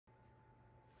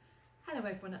Hello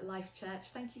everyone at Life Church.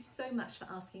 Thank you so much for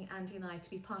asking Andy and I to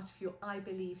be part of your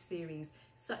iBelieve series.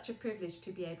 Such a privilege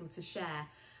to be able to share.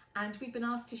 And we've been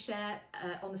asked to share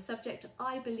on the subject,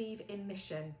 I believe in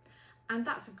mission. And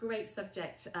that's a great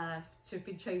subject to have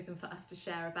been chosen for us to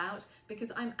share about,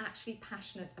 because I'm actually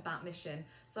passionate about mission.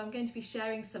 So I'm going to be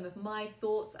sharing some of my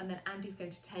thoughts, and then Andy's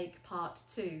going to take part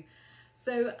too.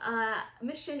 So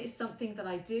mission is something that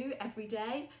I do every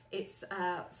day. It's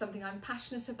something I'm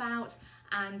passionate about.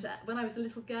 And when I was a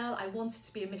little girl, I wanted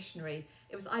to be a missionary.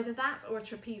 It was either that or a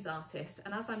trapeze artist.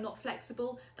 And as I'm not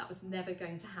flexible, that was never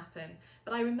going to happen.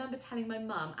 But I remember telling my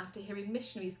mum, after hearing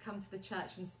missionaries come to the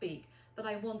church and speak, that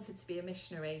I wanted to be a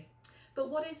missionary. But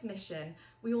what is mission?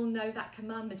 We all know that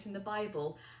commandment in the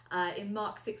Bible, in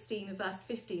Mark 16 verse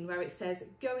 15, where it says,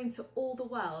 "Go into all the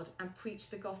world and preach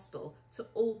the gospel to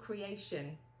all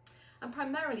creation." And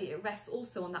primarily it rests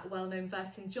also on that well-known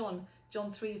verse in John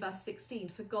 3 verse 16,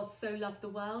 "For God so loved the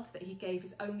world that he gave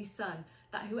his only son,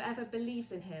 that whoever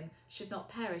believes in him should not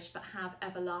perish but have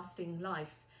everlasting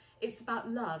life." It's about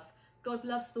love. God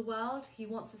loves the world. He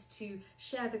wants us to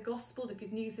share the gospel, the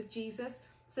good news of Jesus,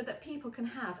 so that people can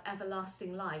have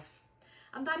everlasting life.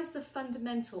 And that is the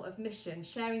fundamental of mission,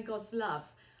 sharing God's love.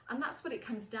 And that's what it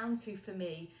comes down to for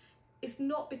me. It's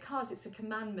not because it's a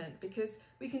commandment, because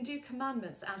we can do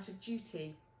commandments out of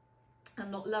duty and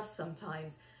not love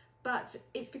sometimes, but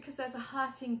it's because there's a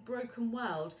hurting, broken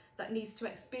world that needs to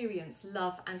experience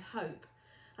love and hope.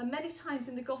 And many times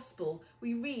in the gospel,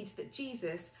 we read that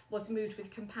Jesus was moved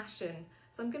with compassion.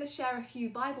 So I'm going to share a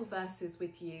few Bible verses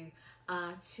with you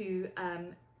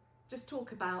to just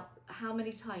talk about how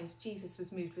many times Jesus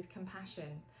was moved with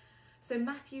compassion. So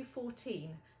Matthew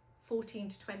 14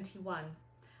 to 21.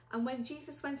 "And when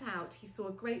Jesus went out, he saw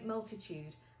a great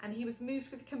multitude, and he was moved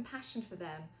with compassion for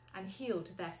them and healed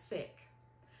their sick."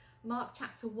 Mark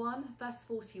chapter 1 verse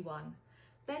 41.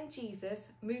 "Then Jesus,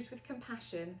 moved with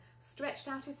compassion, stretched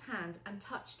out his hand and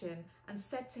touched him and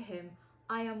said to him,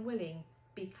 'I am willing,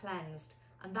 be cleansed.'"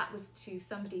 And that was to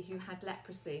somebody who had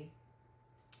leprosy.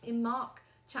 In Mark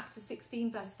chapter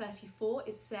 16 verse 34,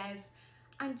 it says,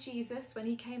 "And Jesus, when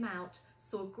he came out,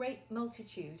 saw a great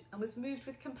multitude and was moved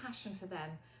with compassion for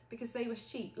them, because they were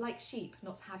like sheep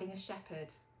not having a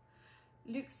shepherd."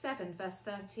 Luke 7 verse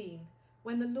 13.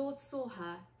 "When the Lord saw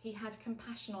her, he had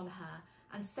compassion on her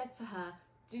and said to her,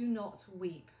 'Do not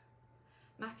weep.'"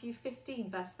 Matthew 15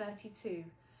 verse 32.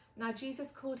 "Now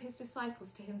Jesus called his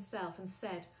disciples to himself and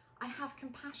said, 'I have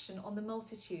compassion on the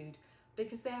multitude,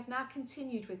 because they have now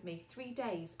continued with me 3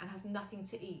 days and have nothing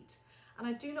to eat. And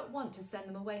I do not want to send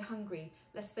them away hungry,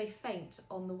 lest they faint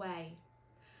on the way.'"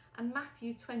 And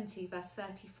Matthew 20 verse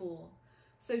 34.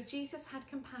 "So Jesus had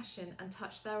compassion and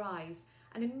touched their eyes,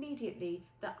 and immediately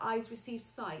their eyes received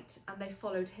sight, and they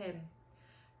followed him."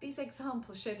 These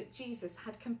examples show that Jesus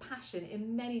had compassion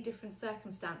in many different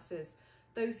circumstances: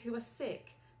 those who are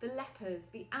sick, the lepers,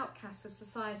 the outcasts of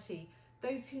society,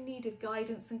 those who needed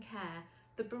guidance and care,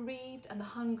 the bereaved and the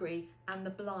hungry and the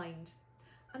blind.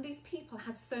 And these people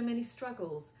had so many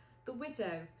struggles. The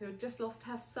widow who had just lost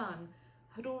her son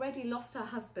had already lost her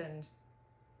husband,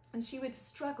 and she would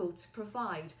struggle to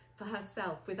provide for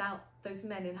herself without those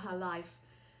men in her life.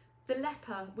 The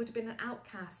leper would have been an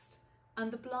outcast,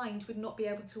 and the blind would not be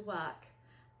able to work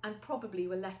and probably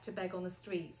were left to beg on the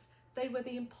streets. They were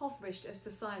the impoverished of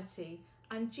society,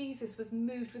 and Jesus was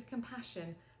moved with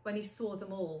compassion when he saw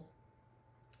them all.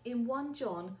 In 1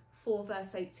 John 4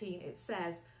 verse 18, it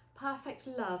says, "Perfect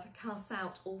love casts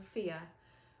out all fear."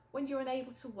 When you're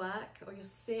unable to work, or you're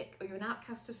sick, or you're an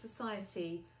outcast of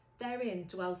society, therein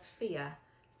dwells fear.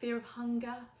 Fear of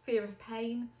hunger, fear of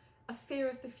pain, a fear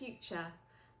of the future.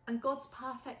 And God's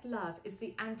perfect love is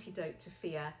the antidote to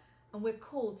fear, and we're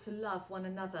called to love one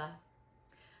another.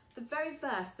 The very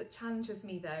verse that challenges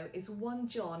me though is 1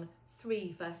 John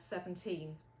 3 verse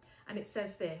 17. And it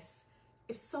says this: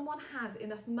 "If someone has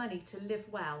enough money to live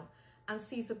well and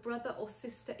sees a brother or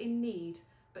sister in need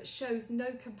but shows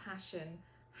no compassion,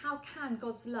 how can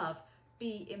God's love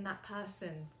be in that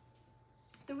person?"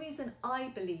 The reason I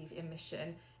believe in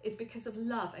mission is because of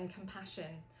love and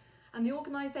compassion. And the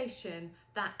organisation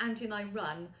that Andy and I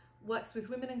run works with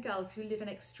women and girls who live in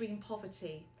extreme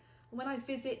poverty. When I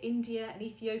visit India and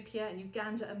Ethiopia and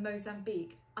Uganda and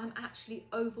Mozambique, I'm actually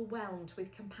overwhelmed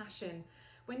with compassion.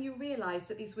 When you realise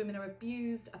that these women are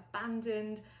abused,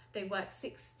 abandoned, they work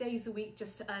 6 days a week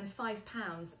just to earn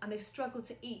 £5, and they struggle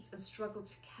to eat and struggle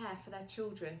to care for their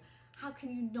children, how can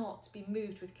you not be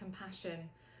moved with compassion?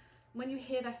 When you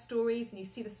hear their stories and you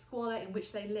see the squalor in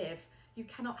which they live, you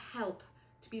cannot help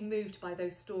to be moved by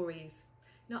those stories.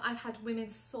 You know, I've had women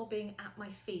sobbing at my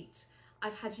feet.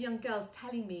 I've had young girls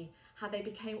telling me how they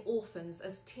became orphans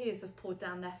as tears have poured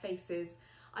down their faces.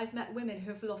 I've met women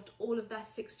who have lost all of their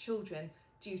 6 children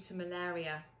due to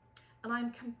malaria. And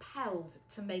I'm compelled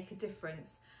to make a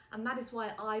difference. And that is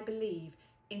why I believe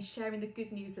in sharing the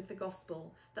good news of the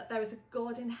gospel, that there is a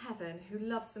God in heaven who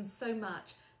loves them so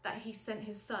much that he sent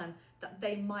his son that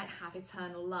they might have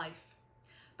eternal life.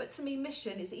 But to me,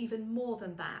 mission is even more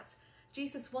than that.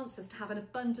 Jesus wants us to have an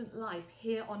abundant life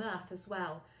here on earth as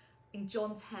well. In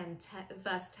John 10,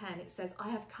 verse 10, it says, I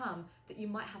have come that you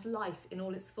might have life in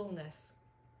all its fullness.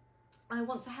 I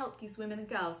want to help these women and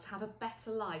girls to have a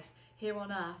better life here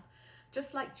on earth.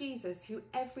 Just like Jesus, who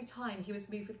every time he was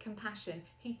moved with compassion,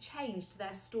 he changed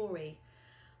their story.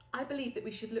 I believe that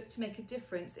we should look to make a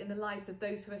difference in the lives of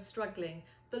those who are struggling,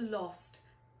 the lost,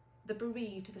 the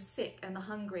bereaved, the sick and the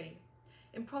hungry.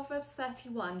 In Proverbs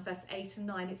 31, verse 8 and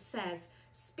 9, it says,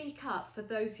 speak up for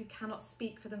those who cannot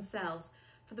speak for themselves,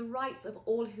 for the rights of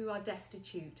all who are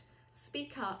destitute.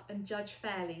 Speak up and judge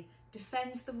fairly,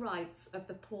 defends the rights of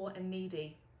the poor and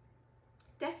needy.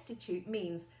 Destitute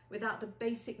means without the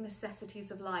basic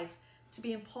necessities of life, to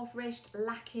be impoverished,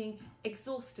 lacking,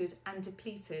 exhausted and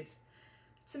depleted.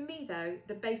 To me though,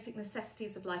 the basic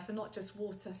necessities of life are not just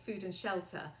water, food and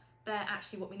shelter. They're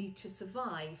actually what we need to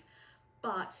survive.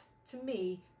 But to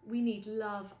me, we need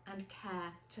love and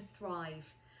care to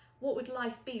thrive. What would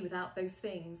life be without those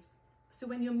things? So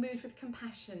when you're moved with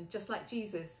compassion, just like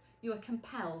Jesus, you are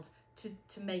compelled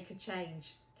to make a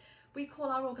change. We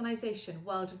call our organisation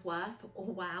World of Worth, or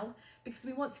WOW, because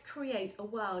we want to create a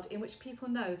world in which people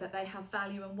know that they have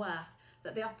value and worth,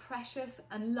 that they are precious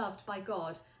and loved by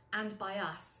God and by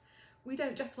us. We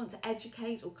don't just want to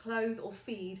educate or clothe or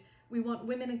feed. We want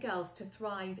women and girls to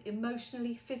thrive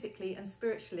emotionally, physically and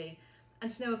spiritually, and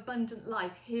to know abundant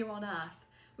life here on earth.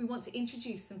 We want to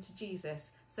introduce them to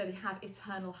Jesus so they have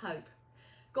eternal hope.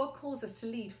 God calls us to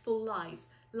lead full lives,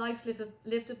 lives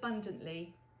lived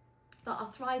abundantly, that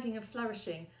are thriving and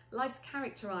flourishing, lives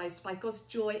characterised by God's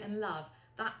joy and love,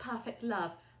 that perfect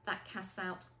love that casts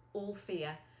out all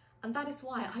fear. And that is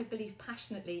why I believe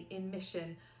passionately in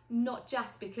mission, not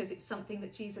just because it's something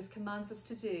that Jesus commands us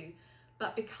to do,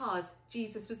 but because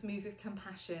Jesus was moved with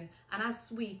compassion. And as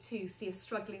we too see a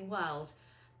struggling world,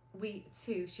 we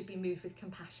too should be moved with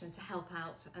compassion to help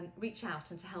out and reach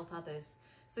out and to help others.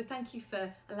 So thank you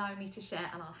for allowing me to share,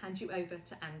 and I'll hand you over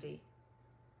to Andy.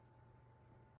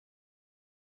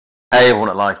 Hey everyone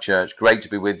at Life Church, great to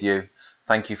be with you.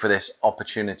 Thank you for this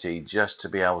opportunity just to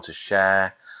be able to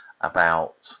share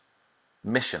about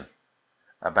mission,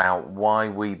 about why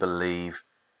we believe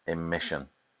in mission.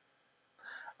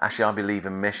 Actually, I believe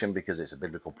in mission because it's a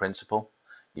biblical principle.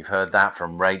 You've heard that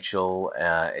from Rachel.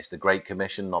 It's the Great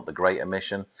Commission, not the Greater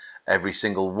Mission. Every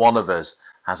single one of us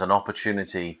has an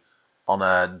opportunity on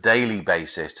a daily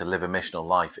basis to live a missional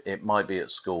life. It might be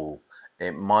at school.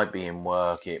 It might be in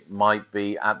work, it might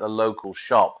be at the local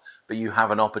shop, but you have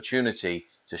an opportunity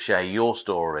to share your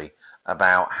story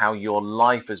about how your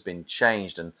life has been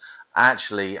changed, and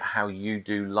actually how you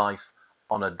do life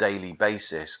on a daily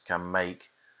basis can make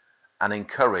and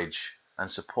encourage and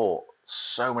support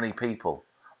so many people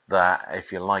that,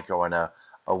 if you like, are in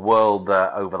a world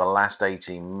that over the last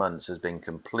 18 months has been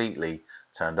completely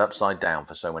turned upside down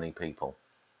for so many people.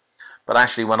 But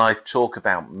actually, when I talk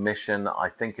about mission, I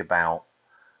think about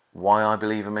why I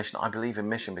believe in mission. I believe in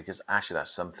mission because actually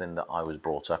that's something that I was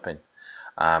brought up in.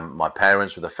 My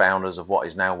parents were the founders of what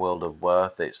is now World of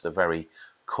Worth. It's the very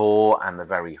core and the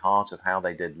very heart of how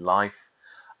they did life.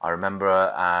 I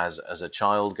remember as a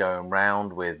child going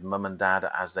round with mum and dad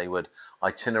as they would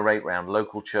itinerate around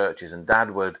local churches, and dad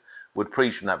would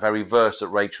preach from that very verse that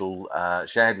Rachel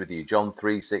shared with you, John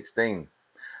 3:16.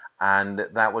 And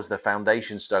that was the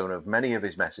foundation stone of many of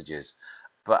his messages.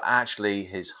 But actually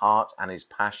his heart and his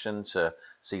passion to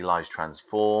see lives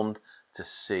transformed, to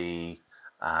see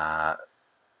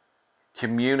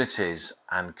communities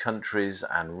and countries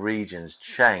and regions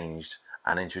changed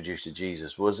and introduced to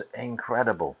Jesus was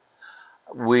incredible.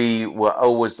 We were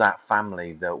always that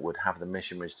family that would have the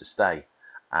missionaries to stay.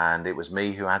 And it was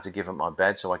me who had to give up my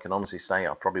bed, so I can honestly say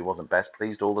I probably wasn't best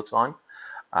pleased all the time.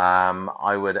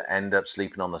 I would end up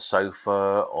sleeping on the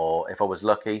sofa, or if I was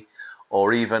lucky,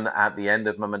 or even at the end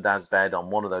of mum and dad's bed on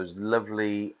one of those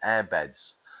lovely air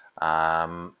beds.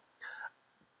 But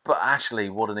actually,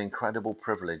 what an incredible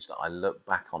privilege that I look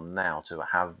back on now, to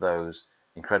have those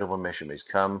incredible missionaries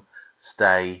come,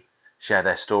 stay, share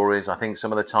their stories. I think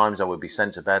some of the times I would be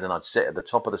sent to bed and I'd sit at the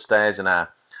top of the stairs in our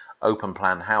open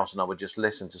plan house, and I would just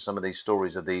listen to some of these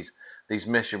stories of these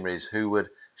missionaries who would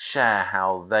share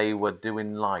how they were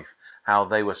doing life, how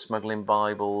they were smuggling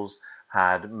Bibles,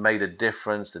 had made a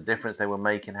difference, the difference they were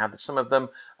making, how some of them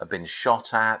have been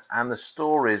shot at, and the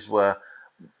stories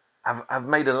have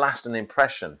made a lasting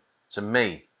impression to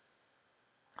me.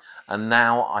 And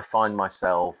now I find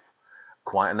myself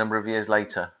quite a number of years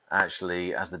later,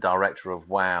 actually, as the director of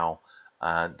WOW,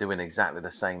 doing exactly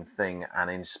the same thing and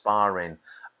inspiring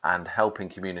and helping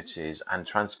communities and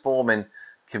transforming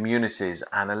communities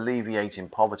and alleviating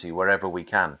poverty wherever we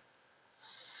can.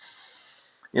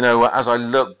 You know, as I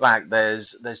look back,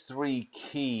 there's three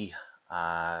key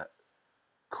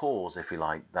cores, if you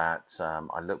like, that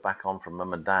I look back on from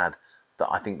mum and dad that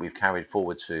I think we've carried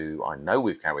forward to, I know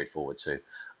we've carried forward to,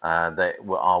 that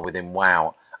are within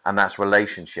WOW, and that's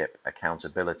relationship,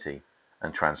 accountability,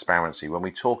 and transparency. When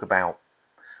we talk about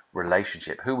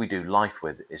relationship, who we do life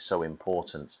with is so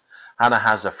important. Hannah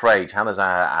has a phrase, Hannah's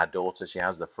our daughter, she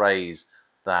has the phrase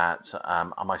that,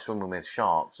 am I swimming with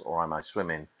sharks or am I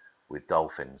swimming with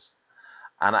dolphins?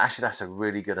 And actually that's a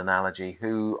really good analogy.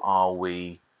 Who are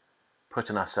we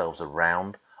putting ourselves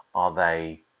around? Are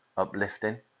they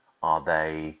uplifting? Are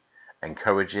they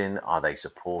encouraging? Are they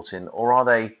supporting? Or are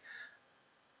they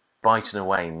biting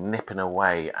away, nipping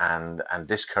away, and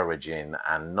discouraging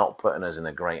and not putting us in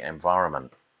a great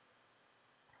environment?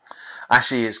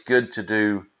 Actually, it's good to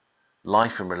do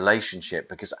life and relationship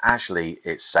because actually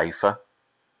it's safer.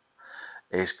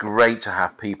 It's great to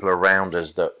have people around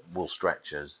us that will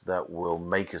stretch us, that will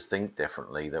make us think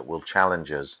differently, that will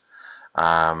challenge us,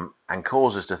 and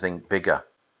cause us to think bigger.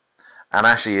 And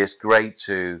actually, it's great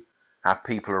to have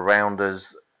people around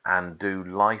us and do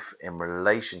life in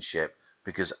relationship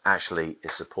because actually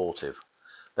it's supportive.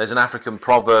 There's an African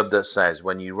proverb that says,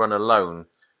 when you run alone,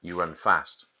 you run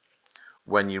fast.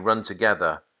 When you run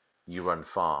together, you run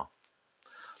far.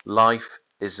 Life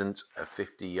isn't a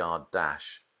 50-yard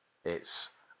dash.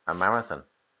 It's a marathon.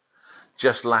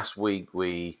 Just last week,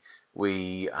 we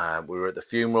were at the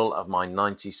funeral of my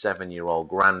 97-year-old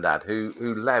granddad,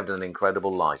 who lived an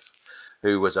incredible life,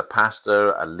 who was a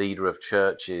pastor, a leader of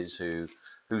churches, who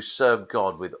served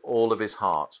God with all of his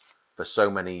heart for so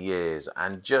many years.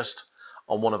 And just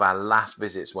on one of our last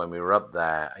visits when we were up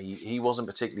there, he wasn't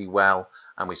particularly well,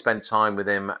 and we spent time with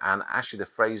him. And actually, the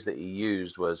phrase that he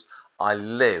used was, "I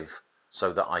live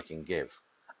so that I can give."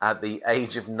 At the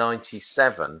age of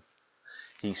 97,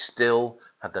 he still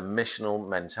had the missional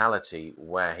mentality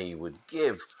where he would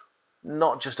give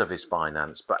not just of his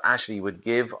finance, but actually would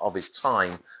give of his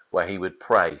time, where he would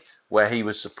pray, where he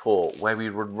would support, where he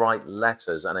would write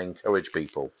letters and encourage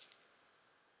people.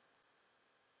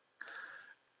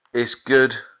 It's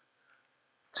good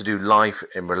to do life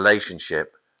in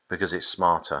relationship because it's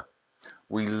smarter.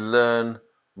 We learn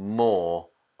more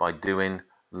by doing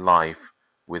life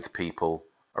with people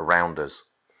around us.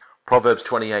 Proverbs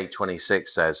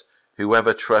 28:26 says,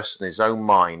 "Whoever trusts in his own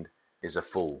mind is a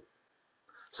fool."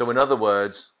 So in other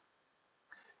words,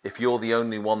 if you're the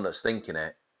only one that's thinking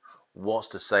it, what's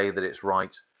to say that it's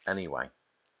right anyway?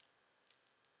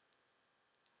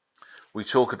 We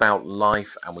talk about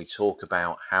life and we talk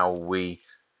about how we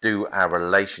do our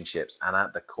relationships, and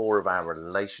at the core of our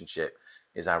relationship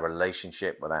is our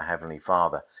relationship with our Heavenly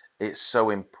Father. It's so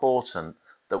important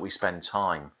that we spend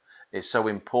time. It's so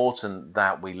important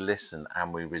that we listen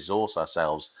and we resource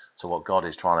ourselves to what God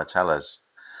is trying to tell us.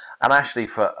 And actually,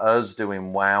 for us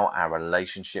doing WOW, our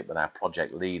relationship with our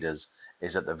project leaders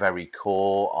is at the very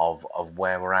core of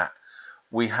where we're at.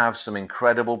 We have some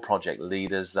incredible project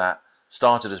leaders that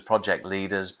started as project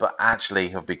leaders, but actually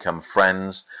have become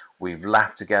friends. We've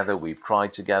laughed together, we've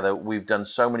cried together, we've done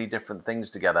so many different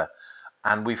things together,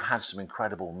 and we've had some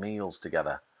incredible meals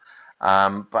together.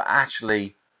 But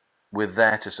actually, we're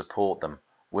there to support them.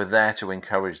 We're there to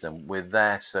encourage them. We're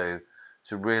there to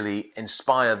really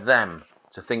inspire them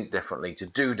to think differently, to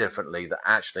do differently, that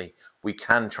actually we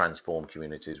can transform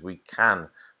communities, we can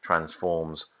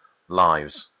transform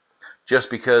lives. Just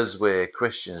because we're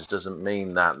Christians doesn't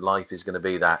mean that life is going to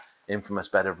be that infamous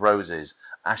bed of roses.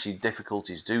 Actually,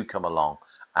 difficulties do come along,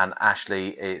 and actually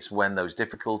it's when those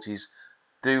difficulties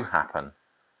do happen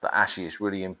that actually it's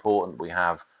really important we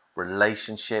have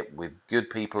relationship with good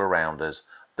people around us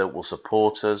that will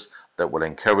support us, that will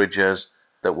encourage us,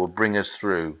 that will bring us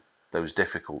through those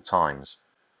difficult times.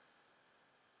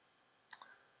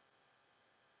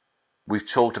 We've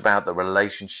talked about the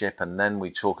relationship, and then we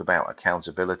talk about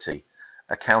accountability.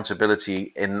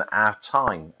 Accountability in our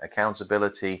time,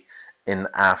 accountability in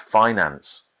our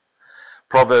finance.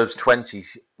 Proverbs 20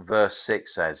 verse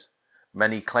 6 says,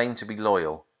 "Many claim to be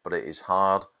loyal, but it is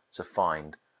hard to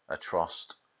find a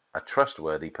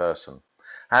trustworthy person."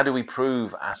 How do we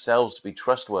prove ourselves to be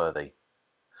trustworthy?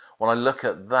 when I look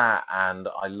at that and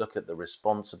I look at the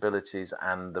responsibilities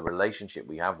and the relationship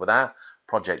we have with our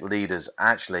project leaders,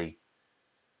 actually,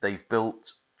 they've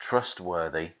built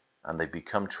trustworthy and they've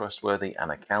become trustworthy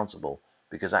and accountable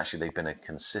because actually they've been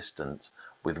consistent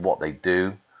with what they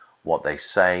do, what they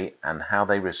say, and how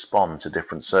they respond to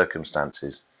different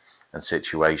circumstances and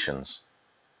situations.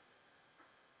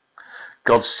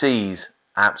 God sees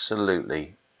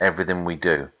absolutely everything we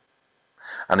do,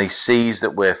 and he sees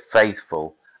that we're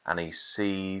faithful, and he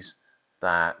sees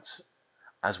that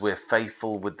as we're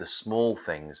faithful with the small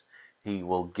things, he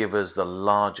will give us the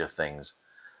larger things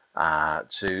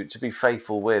to be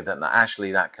faithful with. And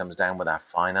actually that comes down with our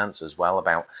finance as well,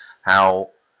 about how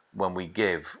when we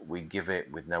give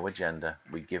it with no agenda,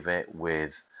 we give it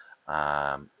with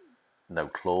no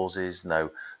clauses,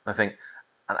 nothing.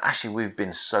 And actually we've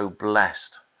been so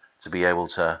blessed to be able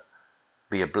to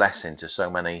be a blessing to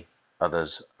so many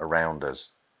others around us.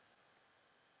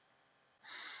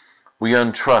 We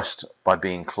earn trust by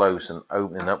being close and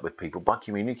opening up with people, by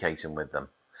communicating with them.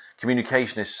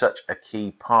 Communication is such a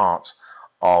key part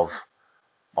of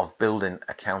building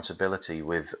accountability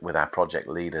with our project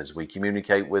leaders. We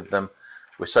communicate with them.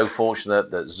 We're so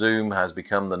fortunate that Zoom has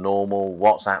become the normal,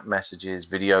 WhatsApp messages,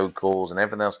 video calls, and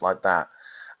everything else like that.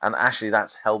 And actually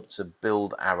that's helped to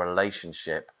build our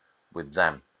relationship with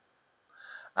them.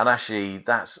 And actually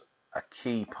that's a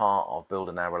key part of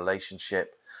building our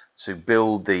relationship. To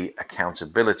build the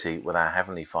accountability with our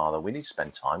Heavenly Father, we need to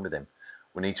spend time with him.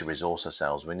 We need to resource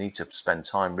ourselves. We need to spend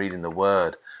time reading the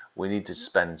Word. We need to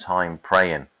spend time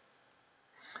praying.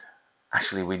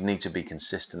 Actually, we need to be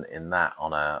consistent in that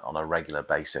on a regular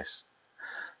basis.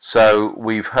 So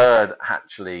we've heard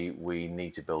actually we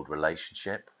need to build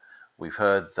relationship. We've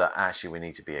heard that actually we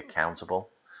need to be accountable.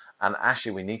 And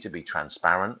actually we need to be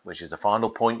transparent, which is the final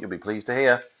point you'll be pleased to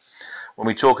hear. When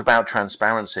we talk about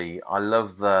transparency, I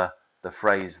love the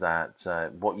phrase that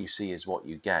what you see is what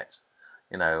you get.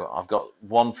 You know, I've got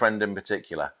one friend in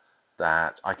particular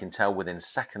that I can tell within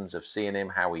seconds of seeing him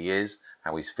how he is,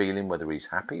 how he's feeling, whether he's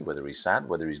happy, whether he's sad,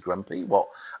 whether he's grumpy,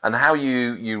 and how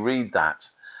you read that.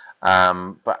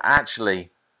 But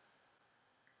actually,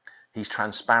 he's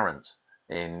transparent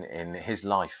in his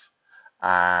life.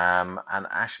 And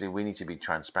actually, we need to be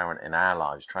transparent in our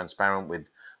lives, transparent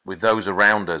with those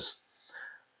around us.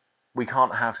 We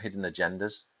can't have hidden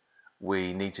agendas.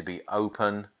 We need to be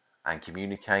open and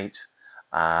communicate.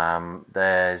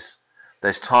 There's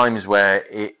times where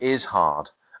it is hard,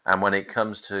 and when it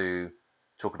comes to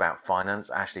talk about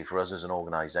finance, actually for us as an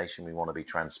organization, we want to be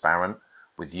transparent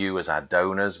with you as our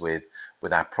donors, with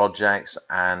our projects.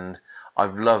 And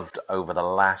I've loved over the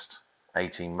last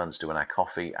 18 months doing our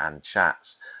coffee and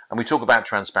chats, and we talk about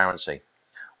transparency.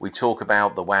 We talk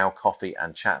about the wow coffee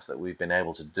and chats that we've been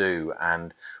able to do,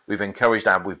 and we've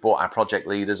brought our project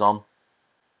leaders on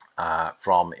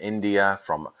from India,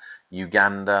 from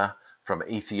Uganda, from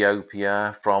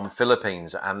Ethiopia, from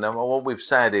Philippines, and what we've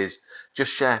said is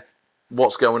just share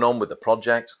what's going on with the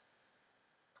project.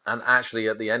 And actually,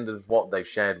 at the end of what they've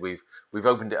shared, we've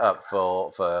opened it up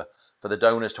for the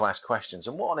donors to ask questions.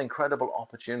 And what an incredible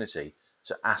opportunity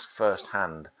to ask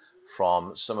firsthand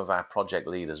from some of our project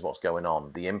leaders what's going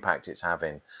on, the impact it's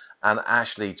having, and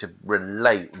actually to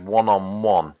relate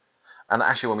one-on-one. And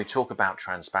actually, when we talk about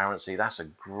transparency, that's a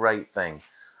great thing.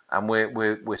 And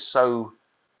we're so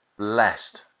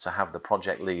blessed to have the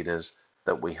project leaders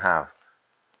that we have.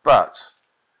 But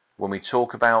when we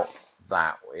talk about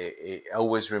that, it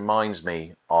always reminds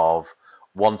me of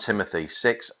 1 Timothy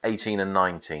 6:18 and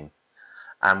 19.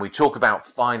 And we talk about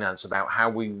finance, about how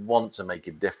we want to make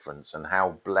a difference and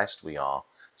how blessed we are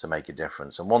to make a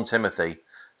difference. And 1 Timothy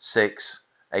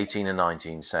 6:18 and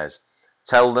 19 says,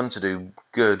 tell them to do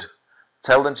good.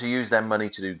 Tell them to use their money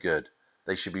to do good.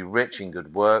 They should be rich in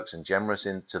good works and generous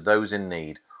to those in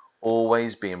need,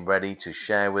 always being ready to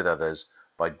share with others.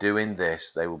 By doing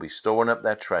this, they will be storing up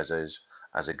their treasures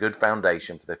as a good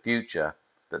foundation for the future,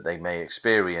 that they may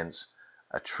experience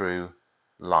a true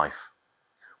life.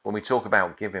 When we talk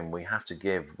about giving, we have to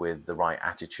give with the right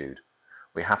attitude.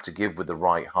 We have to give with the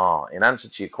right heart. In answer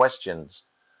to your questions,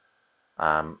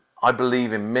 I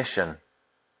believe in mission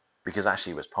because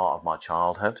actually it was part of my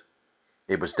childhood.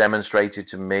 It was demonstrated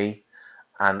to me,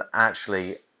 and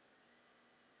actually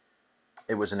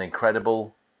it was an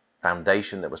incredible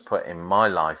foundation that was put in my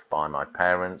life by my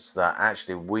parents, that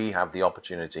actually we have the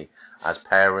opportunity as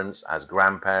parents, as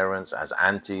grandparents, as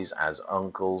aunties, as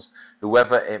uncles,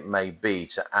 whoever it may be,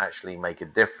 to actually make a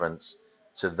difference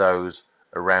to those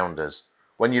around us.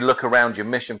 When you look around, your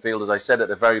mission field, as I said at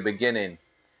the very beginning,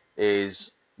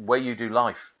 is where you do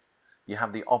life. You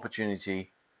have the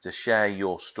opportunity to share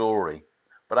your story.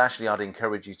 but actually I'd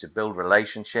encourage you to build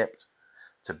relationships,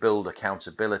 to build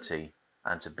accountability,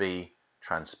 and to be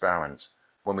transparent.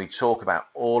 When we talk about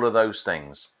all of those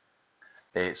things,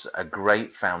 it's a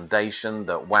great foundation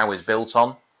that WOW is built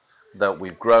on, that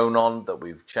we've grown on, that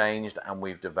we've changed and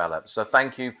we've developed. So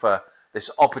thank you for this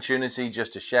opportunity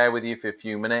just to share with you for a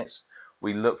few minutes.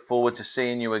 We look forward to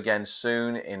seeing you again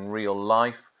soon in real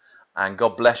life, and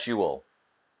God bless you all.